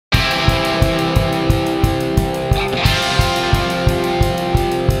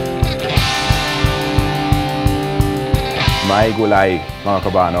may gulay, mga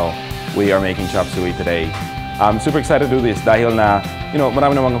kabano. We are making chopsuey today. I'm super excited to do this dahil na,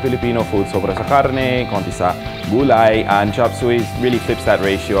 marami na mga Filipino food, sobra sa karne, konti sa gulay, and chopsuey really flips that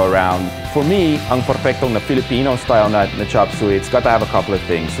ratio around. For me, ang perfectong na Filipino style na chopsuey, it's got to have a couple of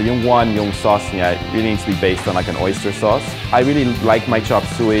things. So yung sauce niya really needs to be based on like an oyster sauce. I really like my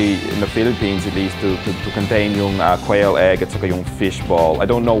chopsuey in the Philippines at least to contain yung quail egg at saka yung fish ball. I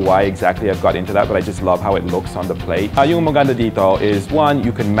don't know why exactly I've got into that, but I just love how it looks on the plate. Yung maganda dito is one,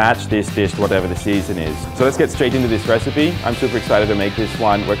 you can match this dish to whatever the season is. So let's get straight into this recipe. I'm super excited to make this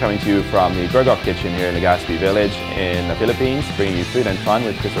one. We're coming to you from the Berghoff Kitchen here in Legazpi Village in the Philippines, bringing you food and fun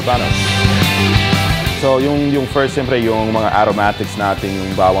with Chris Urbano. So yung first, siyempre yung mga aromatics natin, yung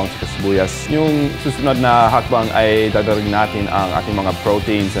bawang at sibuyas. Yung susunod na hakbang ay dadagdagan natin ang ating mga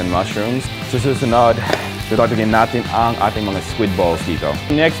proteins and mushrooms. So susunod, dadagdagan natin ang ating mga squid balls dito.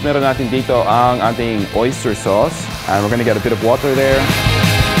 Next, meron natin dito ang ating oyster sauce. And we're gonna get a bit of water there.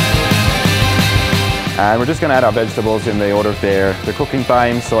 And we're just gonna add our vegetables in the order of their cooking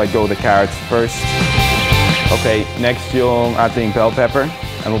time. So I go the carrots first. Okay, next yung ating bell pepper.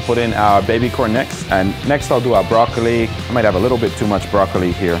 And we'll put in our baby corn next. And next I'll do our broccoli. I might have a little bit too much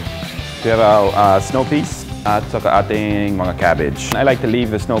broccoli here. We have our snow peas at saka ating mga cabbage. I like to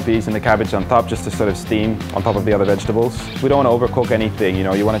leave the snow peas and the cabbage on top just to sort of steam on top of the other vegetables. We don't want to overcook anything,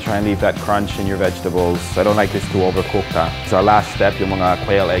 you want to try and leave that crunch in your vegetables. I don't like this too overcooked. So our last step, yung mga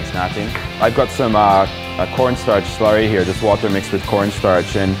quail eggs natin. I've got some cornstarch slurry here, just water mixed with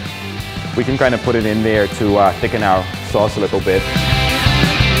cornstarch, and we can kind of put it in there to thicken our sauce a little bit.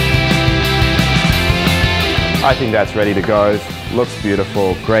 I think that's ready to go. Looks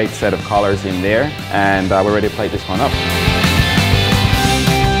beautiful, great set of colors in there, and we're ready to plate this one up.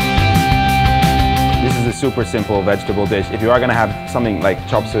 This is a super simple vegetable dish. If you are gonna have something like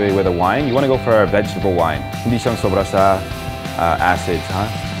chopsuey with a wine, you wanna go for a vegetable wine. Hindi siyang sobra sa acids,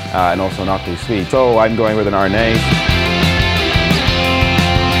 and also not too sweet. So I'm going with an Arnay.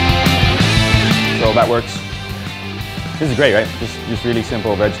 So that works. This is great, right? Just really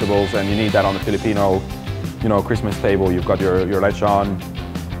simple vegetables, and you need that on the Filipino Christmas table. You've got your lechon,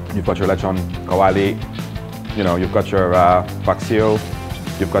 you've got your lechon kawali, you've got your paksiw,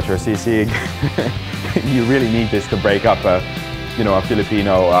 you've got your sisig. You really need this to break up a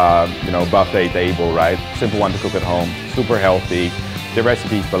Filipino, buffet table, right? Simple one to cook at home, super healthy. The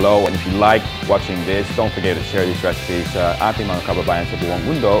recipe's below, and if you like watching this, don't forget to share these recipes sa ating mga kababayan sa buong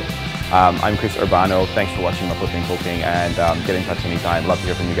mundo. I'm Chris Urbano. Thanks for watching Maputing Cooking, and get in touch anytime. Love to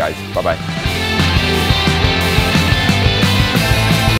hear from you guys. Bye-bye.